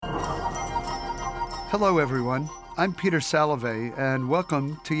Hello, everyone. I'm Peter Salovey, and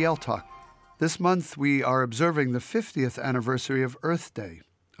welcome to Yale Talk. This month, we are observing the 50th anniversary of Earth Day,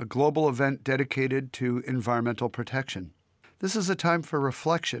 a global event dedicated to environmental protection. This is a time for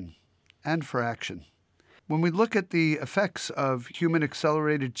reflection and for action. When we look at the effects of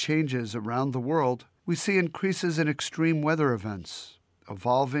human-accelerated changes around the world, we see increases in extreme weather events,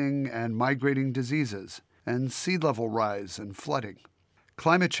 evolving and migrating diseases, and sea level rise and flooding.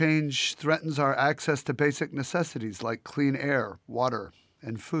 Climate change threatens our access to basic necessities like clean air, water,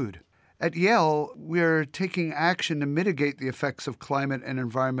 and food. At Yale, we're taking action to mitigate the effects of climate and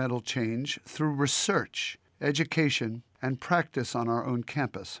environmental change through research, education, and practice on our own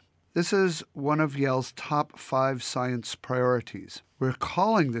campus. This is one of Yale's top 5 science priorities. We're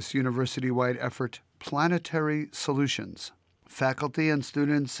calling this university-wide effort Planetary Solutions. Faculty and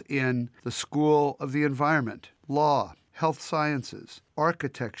students in the School of the Environment, Law, Health Sciences,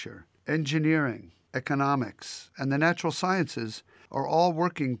 Architecture, Engineering, Economics, and the Natural Sciences are all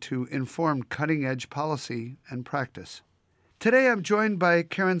working to inform cutting-edge policy and practice. Today I'm joined by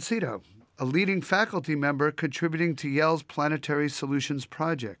Karen Cito, a leading faculty member contributing to Yale's Planetary Solutions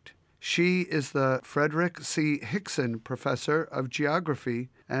Project. She is the Frederick C. Hickson Professor of Geography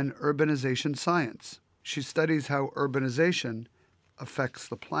and Urbanization Science. She studies how urbanization affects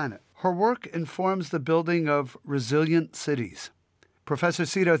the planet. Her work informs the building of resilient cities. Professor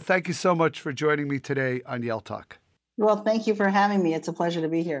Cito, thank you so much for joining me today on Yale Talk. Well, thank you for having me. It's a pleasure to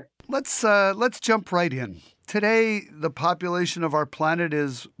be here. Let's jump right in. Today, the population of our planet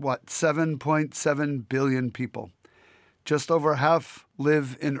is, 7.7 billion people. Just over half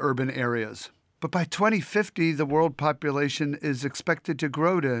live in urban areas. But by 2050, the world population is expected to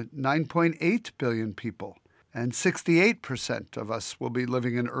grow to 9.8 billion people. And 68% of us will be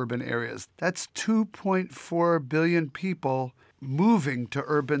living in urban areas. That's 2.4 billion people moving to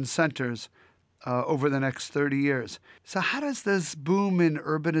urban centers over the next 30 years. So how does this boom in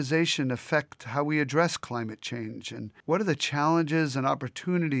urbanization affect how we address climate change? And what are the challenges and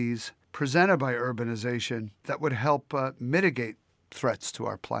opportunities presented by urbanization that would help mitigate threats to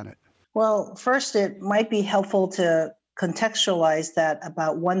our planet? Well, first, it might be helpful to contextualize that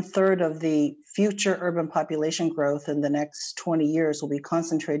about 1/3 of the future urban population growth in the next 20 years will be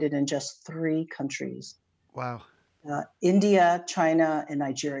concentrated in just 3 countries. Wow. India, China, and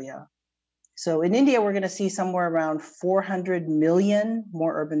Nigeria. So in India, we're going to see somewhere around 400 million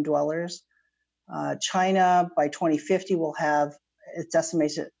more urban dwellers. China, by 2050, will have, it's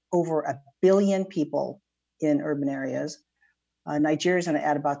estimated, over 1 billion people in urban areas. Nigeria is going to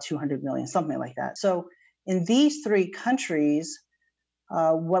add about 200 million, something like that. So in these 3 countries,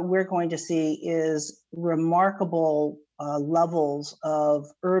 what we're going to see is remarkable levels of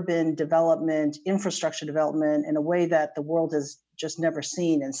urban development, infrastructure development in a way that the world has just never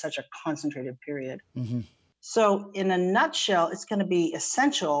seen in such a concentrated period. Mm-hmm. So in a nutshell, it's going to be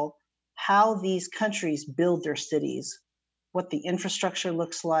essential how these countries build their cities, what the infrastructure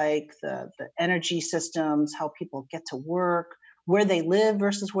looks like, the energy systems, how people get to work, where they live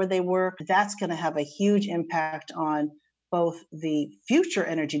versus where they work. That's going to have a huge impact on both the future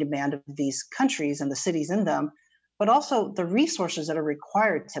energy demand of these countries and the cities in them, but also the resources that are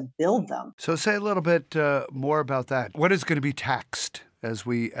required to build them. So say a little bit more about that. What is going to be taxed as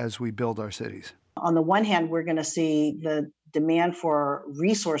we build our cities? On the one hand, we're going to see the demand for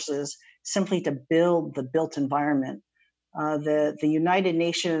resources simply to build the built environment. The United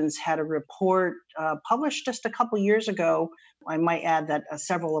Nations had a report published just a couple years ago. I might add that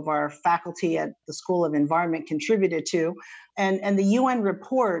several of our faculty at the School of Environment contributed to. And the UN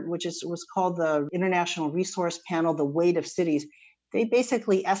report, which was called the International Resource Panel, The Weight of Cities, they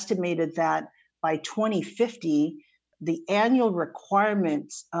basically estimated that by 2050, the annual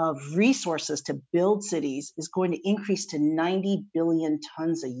requirements of resources to build cities is going to increase to 90 billion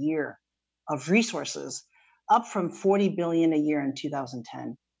tons a year of resources, up from 40 billion a year in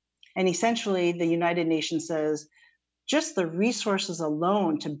 2010. And essentially, the United Nations says just the resources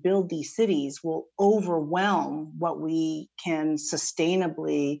alone to build these cities will overwhelm what we can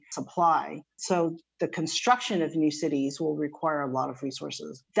sustainably supply. So the construction of new cities will require a lot of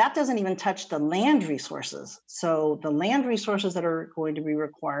resources. That doesn't even touch the land resources. So the land resources that are going to be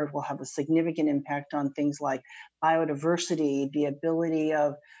required will have a significant impact on things like biodiversity, the ability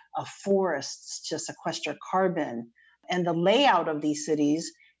of forests to sequester carbon, and the layout of these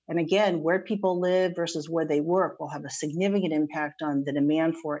cities. And again, where people live versus where they work will have a significant impact on the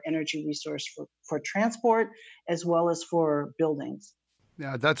demand for energy resource for transport as well as for buildings.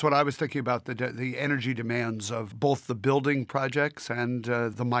 Yeah, that's what I was thinking about, the energy demands of both the building projects and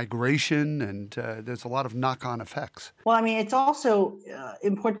the migration, and there's a lot of knock-on effects. Well, I mean, it's also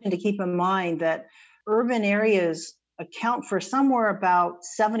important to keep in mind that urban areas account for somewhere about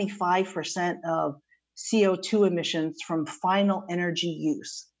 75% of CO2 emissions from final energy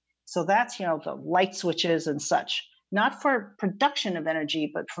use. So that's, the light switches and such, not for production of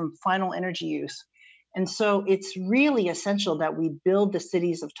energy, but from final energy use. And so it's really essential that we build the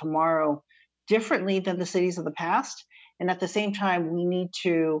cities of tomorrow differently than the cities of the past. And at the same time, we need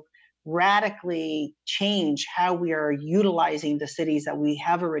to radically change how we are utilizing the cities that we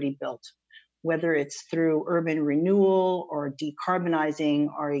have already built, whether it's through urban renewal or decarbonizing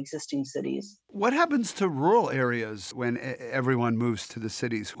our existing cities. What happens to rural areas when everyone moves to the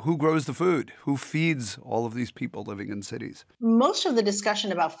cities? Who grows the food? Who feeds all of these people living in cities? Most of the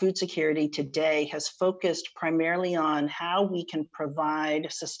discussion about food security today has focused primarily on how we can provide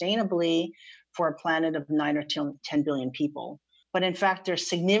sustainably for a planet of 9 or 10 billion people. But in fact, there's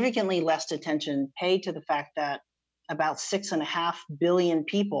significantly less attention paid to the fact that about 6.5 billion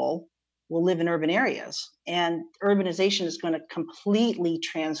people will live in urban areas. And urbanization is going to completely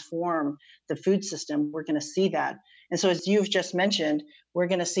transform the food system. We're going to see that. And so, as you've just mentioned, we're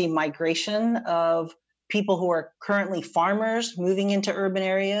going to see migration of people who are currently farmers moving into urban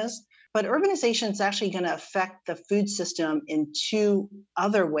areas. But urbanization is actually going to affect the food system in two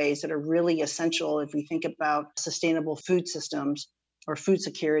other ways that are really essential if we think about sustainable food systems or food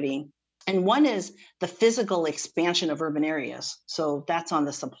security. And one is the physical expansion of urban areas. So that's on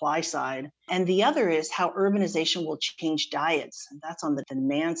the supply side. And the other is how urbanization will change diets. And that's on the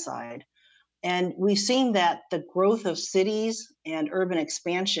demand side. And we've seen that the growth of cities and urban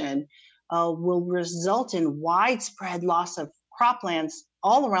expansion will result in widespread loss of croplands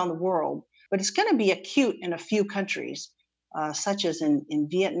all around the world. But it's going to be acute in a few countries, such as in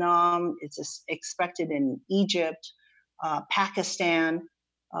Vietnam. It's expected in Egypt, Pakistan,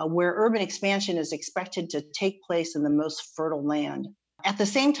 where urban expansion is expected to take place in the most fertile land. At the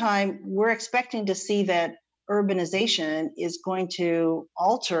same time, we're expecting to see that urbanization is going to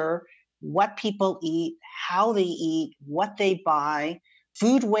alter what people eat, how they eat, what they buy.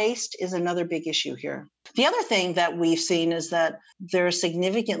 Food waste is another big issue here. The other thing that we've seen is that there's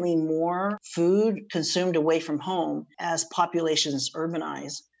significantly more food consumed away from home as populations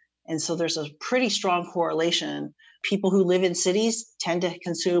urbanize. And so there's a pretty strong correlation. People who live in cities tend to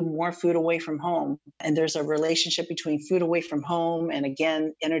consume more food away from home. And there's a relationship between food away from home and,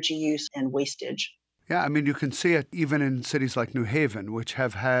 again, energy use and wastage. Yeah, I mean, you can see it even in cities like New Haven, which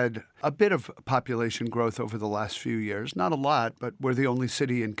have had a bit of population growth over the last few years. Not a lot, but we're the only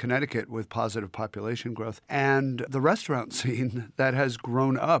city in Connecticut with positive population growth. And the restaurant scene that has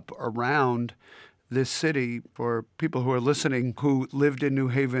grown up around this city, for people who are listening who lived in New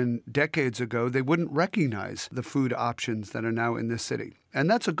Haven decades ago, they wouldn't recognize the food options that are now in this city. And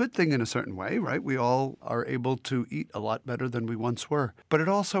that's a good thing in a certain way, right? We all are able to eat a lot better than we once were. But it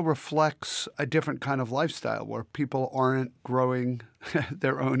also reflects a different kind of lifestyle where people aren't growing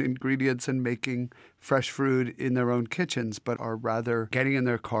their own ingredients and making fresh food in their own kitchens, but are rather getting in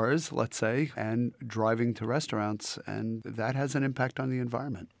their cars, let's say, and driving to restaurants. And that has an impact on the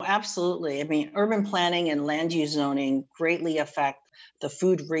environment. Absolutely. I mean, urban planning and land use zoning greatly affect the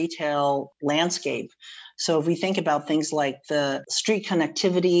food retail landscape. So if we think about things like the street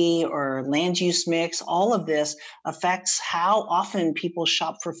connectivity or land use mix, all of this affects how often people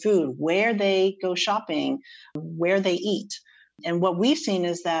shop for food, where they go shopping, where they eat. And what we've seen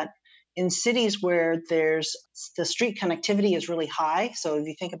is that in cities where there's the street connectivity is really high, so if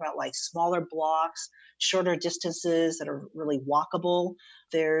you think about like smaller blocks, shorter distances that are really walkable,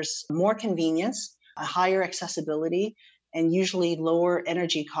 there's more convenience, a higher accessibility, and usually lower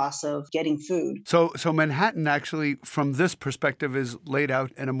energy costs of getting food. So Manhattan actually, from this perspective, is laid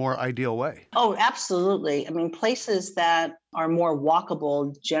out in a more ideal way. Oh, absolutely. I mean, places that are more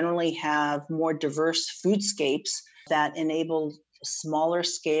walkable generally have more diverse foodscapes that enable smaller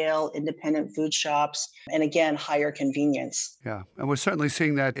scale independent food shops and, again, higher convenience. Yeah, and we're certainly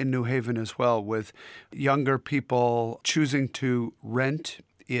seeing that in New Haven as well, with younger people choosing to rent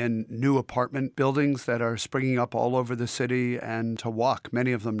in new apartment buildings that are springing up all over the city and to walk,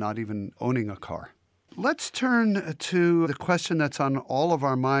 many of them not even owning a car. Let's turn to the question that's on all of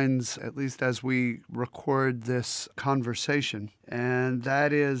our minds, at least as we record this conversation, and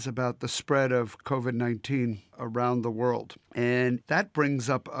that is about the spread of COVID-19 around the world. And that brings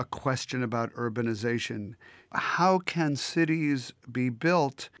up a question about urbanization. How can cities be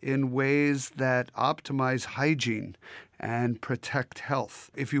built in ways that optimize hygiene and protect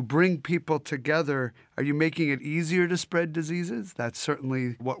health? If you bring people together, are you making it easier to spread diseases? That's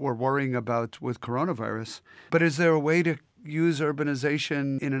certainly what we're worrying about with coronavirus. But is there a way to use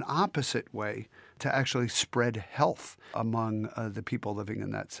urbanization in an opposite way to actually spread health among the people living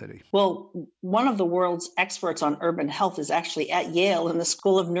in that city? Well, one of the world's experts on urban health is actually at Yale in the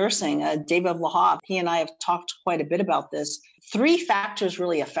School of Nursing, David Lahoff. He and I have talked quite a bit about this. Three factors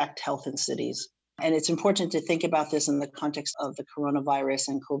really affect health in cities. And it's important to think about this in the context of the coronavirus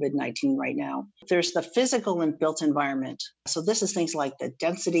and COVID-19 right now. There's the physical and built environment. So this is things like the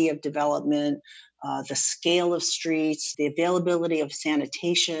density of development, the scale of streets, the availability of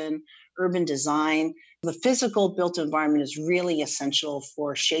sanitation, urban design. The physical built environment is really essential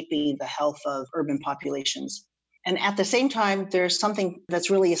for shaping the health of urban populations. And at the same time, there's something that's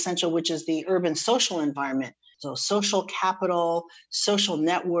really essential, which is the urban social environment. So social capital, social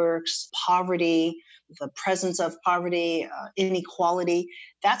networks, poverty, the presence of poverty, inequality,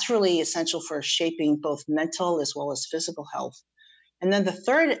 that's really essential for shaping both mental as well as physical health. And then the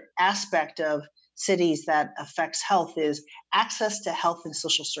third aspect of cities that affects health is access to health and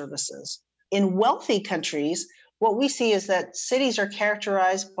social services. In wealthy countries, what we see is that cities are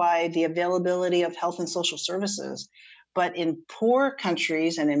characterized by the availability of health and social services. But in poor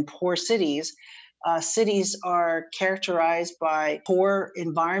countries and in poor cities, cities are characterized by poor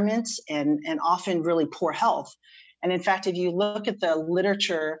environments and often really poor health. And in fact, if you look at the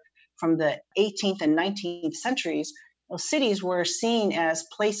literature from the 18th and 19th centuries, cities were seen as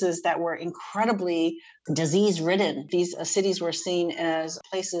places that were incredibly disease ridden. These cities were seen as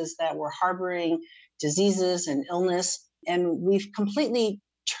places that were harboring diseases and illness. And we've completely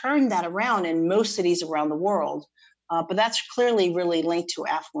turned that around in most cities around the world. But that's clearly really linked to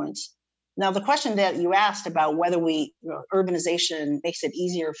affluence. Now, the question that you asked about whether urbanization makes it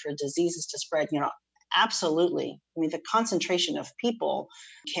easier for diseases to spread, absolutely. I mean, the concentration of people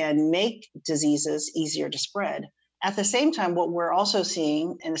can make diseases easier to spread. At the same time, what we're also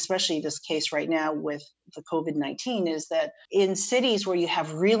seeing, and especially this case right now with the COVID-19, is that in cities where you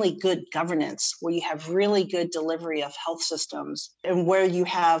have really good governance, where you have really good delivery of health systems, and where you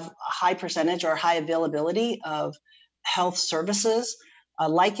have a high percentage or high availability of health services,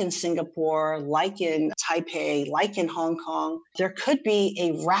 like in Singapore, like in Taipei, like in Hong Kong, there could be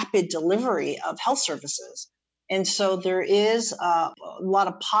a rapid delivery of health services. And so there is a lot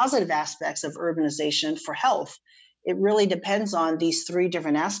of positive aspects of urbanization for health. It really depends on these three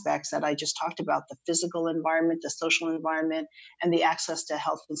different aspects that I just talked about: the physical environment, the social environment, and the access to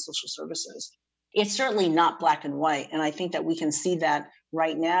health and social services. It's certainly not black and white. And I think that we can see that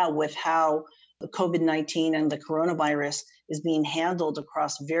right now with how the COVID-19 and the coronavirus is being handled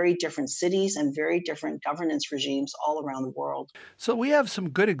across very different cities and very different governance regimes all around the world. So we have some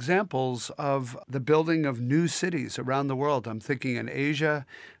good examples of the building of new cities around the world. I'm thinking in Asia,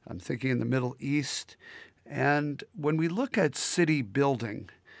 I'm thinking in the Middle East. And when we look at city building,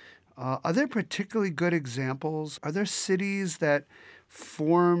 are there particularly good examples? Are there cities that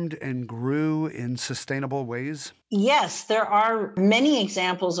formed and grew in sustainable ways? Yes, there are many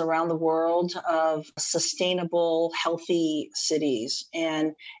examples around the world of sustainable, healthy cities.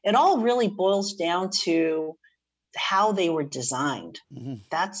 And it all really boils down to how they were designed. Mm-hmm.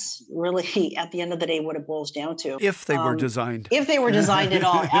 That's really, at the end of the day, what it boils down to. If they were designed. If they were designed at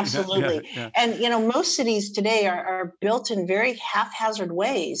all, absolutely. Yeah. And, most cities today are built in very haphazard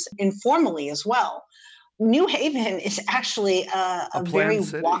ways, informally as well. New Haven is actually a very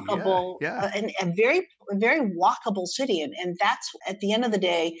city. walkable, and a very walkable city. And that's, at the end of the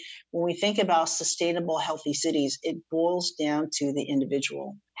day, when we think about sustainable, healthy cities, it boils down to the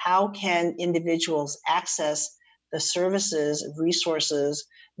individual. How can individuals access the services, resources,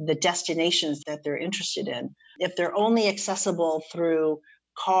 the destinations that they're interested in? If they're only accessible through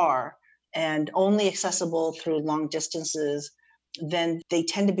car and only accessible through long distances, then they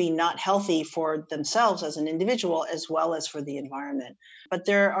tend to be not healthy for themselves as an individual as well as for the environment. But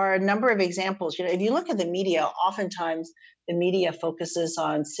there are a number of examples. If you look at the media, oftentimes the media focuses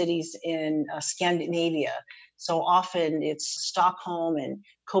on cities in Scandinavia. So often it's Stockholm and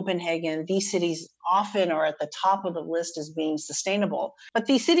Copenhagen. These cities often are at the top of the list as being sustainable. But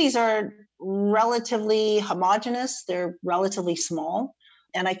these cities are relatively homogeneous. They're relatively small.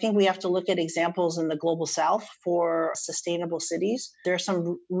 And I think we have to look at examples in the global south for sustainable cities. There are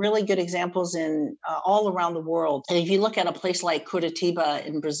some really good examples in all around the world. And if you look at a place like Curitiba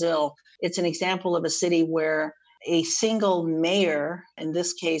in Brazil, it's an example of a city where a single mayor, in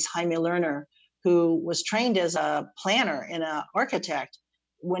this case, Jaime Lerner, who was trained as a planner and an architect,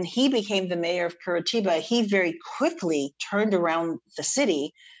 when he became the mayor of Curitiba, he very quickly turned around the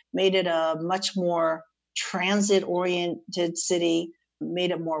city, made it a much more transit-oriented city,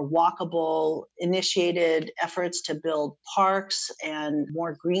 made it more walkable, initiated efforts to build parks and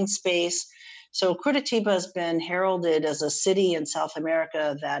more green space. So Curitiba has been heralded as a city in South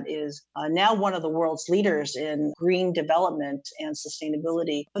America that is now one of the world's leaders in green development and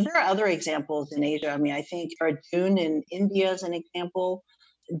sustainability. But there are other examples in Asia. I mean, I think Dehradun in India is an example.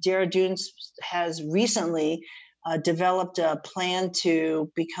 Dehradun has recently developed a plan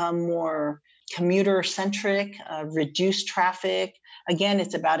to become more commuter centric, reduce traffic. Again,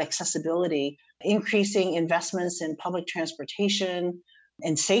 it's about accessibility, increasing investments in public transportation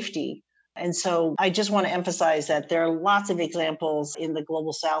and safety. And so I just want to emphasize that there are lots of examples in the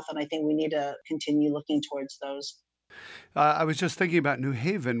global south, and I think we need to continue looking towards those. I was just thinking about New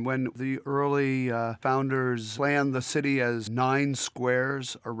Haven when the early founders planned the city as 9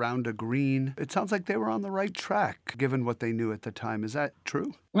 squares around a green. It sounds like they were on the right track, given what they knew at the time. Is that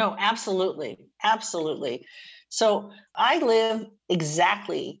true? No, absolutely. Absolutely. So I live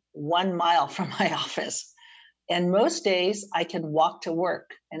exactly 1 mile from my office. And most days I can walk to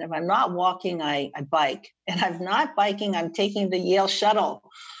work. And if I'm not walking, I bike. And if I'm not biking, I'm taking the Yale shuttle.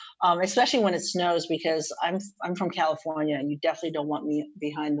 Especially when it snows, because I'm from California, and you definitely don't want me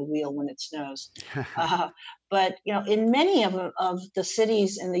behind the wheel when it snows. But in many of the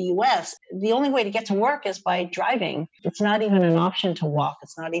cities in the U.S., the only way to get to work is by driving. It's not even an option to walk.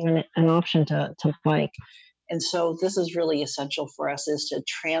 It's not even an option to bike. And so this is really essential for us, is to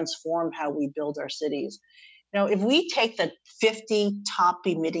transform how we build our cities. If we take the 50 top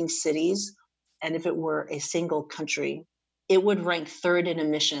emitting cities, and if it were a single country, it would rank third in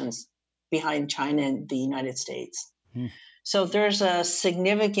emissions behind China and the United States. So there's a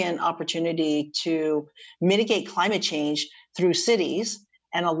significant opportunity to mitigate climate change through cities.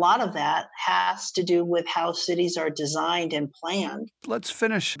 And a lot of that has to do with how cities are designed and planned. Let's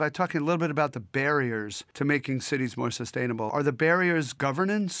finish by talking a little bit about the barriers to making cities more sustainable. Are the barriers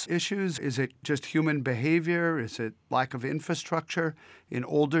governance issues? Is it just human behavior? Is it lack of infrastructure in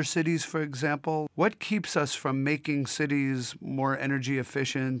older cities, for example? What keeps us from making cities more energy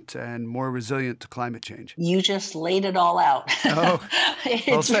efficient and more resilient to climate change? You just laid it all out. Oh,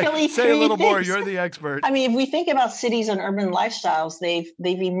 It's say really a little three more. things. You're the expert. I mean, if we think about cities and urban lifestyles, they've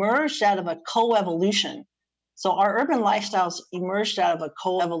emerged out of a coevolution. So our urban lifestyles emerged out of a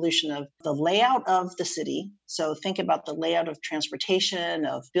coevolution of the layout of the city. So think about the layout of transportation,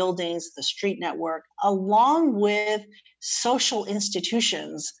 of buildings, the street network, along with social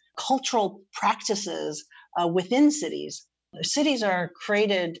institutions, cultural practices within cities. Cities are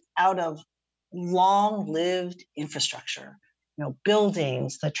created out of long-lived infrastructure,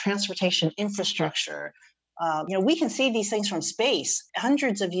 buildings, the transportation infrastructure. We can see these things from space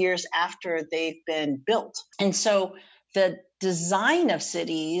hundreds of years after they've been built. And so the design of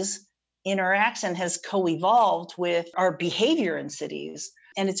cities interacts and has co-evolved with our behavior in cities.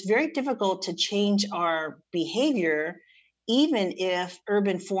 And it's very difficult to change our behavior even if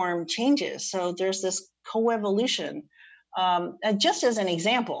urban form changes. So there's this co-evolution. And just as an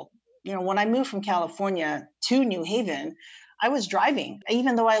example, when I moved from California to New Haven, I was driving.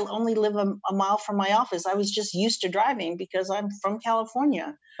 Even though I only live a mile from my office, I was just used to driving because I'm from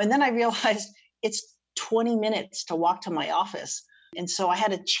California. And then I realized it's 20 minutes to walk to my office. And so I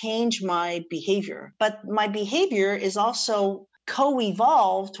had to change my behavior. But my behavior is also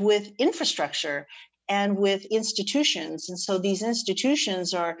co-evolved with infrastructure and with institutions. And so these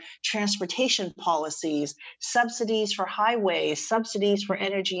institutions are transportation policies, subsidies for highways, subsidies for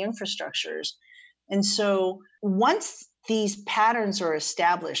energy infrastructures. And so once these patterns are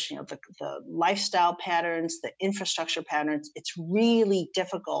established, the lifestyle patterns, the infrastructure patterns, it's really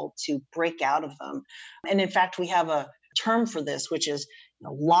difficult to break out of them. And in fact, we have a term for this, which is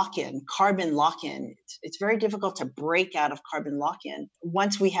lock-in, carbon lock-in. It's very difficult to break out of carbon lock-in.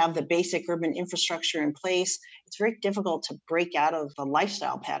 Once we have the basic urban infrastructure in place, it's very difficult to break out of the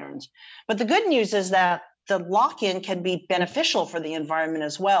lifestyle patterns. But the good news is that the lock-in can be beneficial for the environment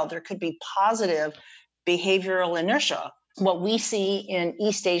as well. There could be positive behavioral inertia. What we see in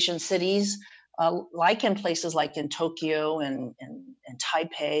East Asian cities, like in places like in Tokyo and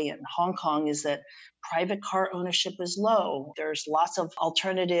Taipei and Hong Kong, is that private car ownership is low. There's lots of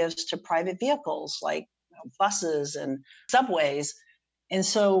alternatives to private vehicles like buses and subways. And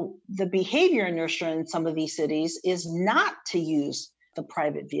so the behavior inertia in some of these cities is not to use the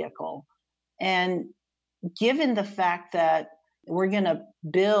private vehicle. And given the fact that we're going to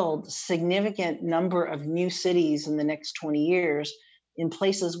build significant number of new cities in the next 20 years in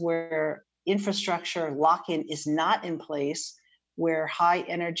places where infrastructure lock-in is not in place, where high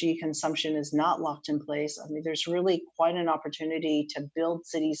energy consumption is not locked in place. I mean, there's really quite an opportunity to build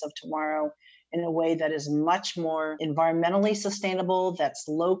cities of tomorrow in a way that is much more environmentally sustainable, that's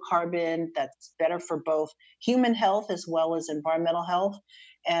low carbon, that's better for both human health as well as environmental health.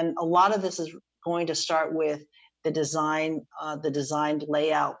 And a lot of this is going to start with the design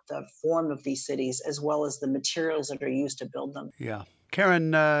layout, the form of these cities, as well as the materials that are used to build them. Yeah.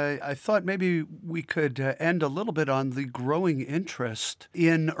 Karen, I thought maybe we could end a little bit on the growing interest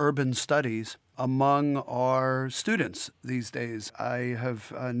in urban studies among our students these days. I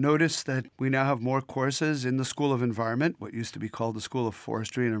have noticed that we now have more courses in the School of Environment, what used to be called the School of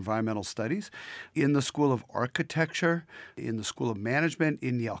Forestry and Environmental Studies, in the School of Architecture, in the School of Management,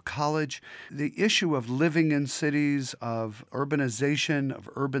 in Yale College. The issue of living in cities, of urbanization, of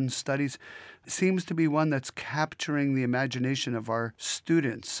urban studies, seems to be one that's capturing the imagination of our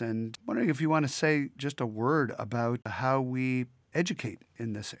students. And I'm wondering if you want to say just a word about how we educate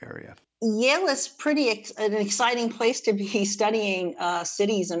in this area. Yale is an exciting place to be studying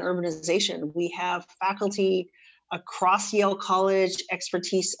cities and urbanization. We have faculty across Yale College,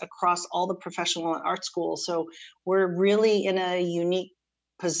 expertise across all the professional and art schools. So we're really in a unique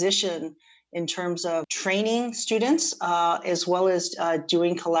position in terms of training students as well as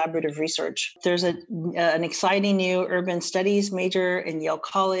doing collaborative research. There's an exciting new urban studies major in Yale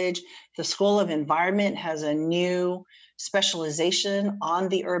College. The School of Environment has a new specialization on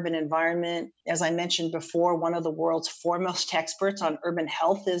the urban environment. As I mentioned before, one of the world's foremost experts on urban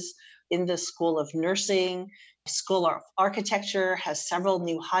health is in the School of Nursing. School of Architecture has several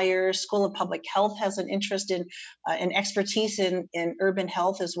new hires. School of Public Health has an interest in and expertise in urban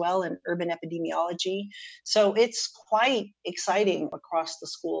health as well, and urban epidemiology. So it's quite exciting across the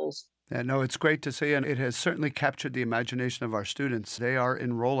schools. Yeah, no, it's great to see, and it has certainly captured the imagination of our students. They are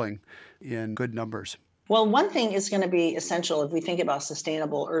enrolling in good numbers. Well, one thing is going to be essential if we think about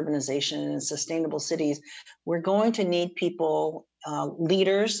sustainable urbanization and sustainable cities. We're going to need people,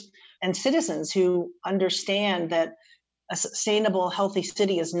 leaders, and citizens who understand that a sustainable, healthy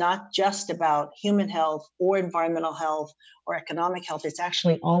city is not just about human health or environmental health or economic health. It's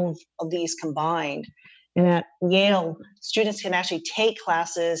actually all of these combined. And at Yale, students can actually take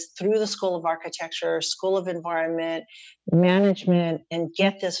classes through the School of Architecture, School of Environment, Management, and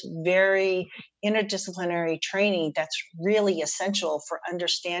get this very interdisciplinary training that's really essential for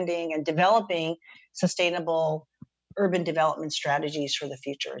understanding and developing sustainable urban development strategies for the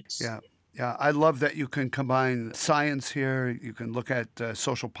future. Yeah, I love that you can combine science here. You can look at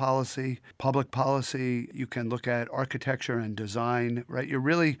social policy, public policy. You can look at architecture and design, right? You're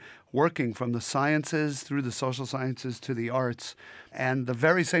really working from the sciences through the social sciences to the arts. And the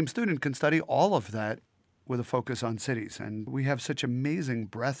very same student can study all of that with a focus on cities. And we have such amazing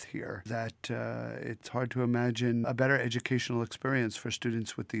breadth here that it's hard to imagine a better educational experience for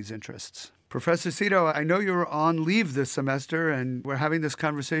students with these interests. Professor Szeto, I know you're on leave this semester, and we're having this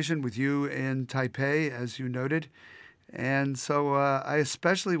conversation with you in Taipei, as you noted. And so I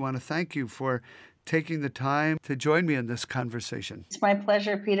especially want to thank you for taking the time to join me in this conversation. It's my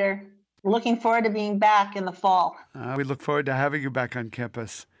pleasure, Peter. Looking forward to being back in the fall. We look forward to having you back on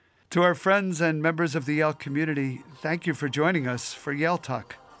campus. To our friends and members of the Yale community, thank you for joining us for Yale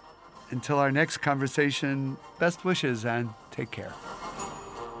Talk. Until our next conversation, best wishes and take care.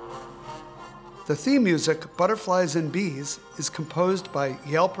 The theme music, Butterflies and Bees, is composed by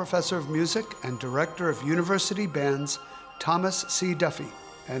Yale Professor of Music and Director of University Bands, Thomas C. Duffy,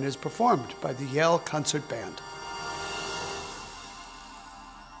 and is performed by the Yale Concert Band.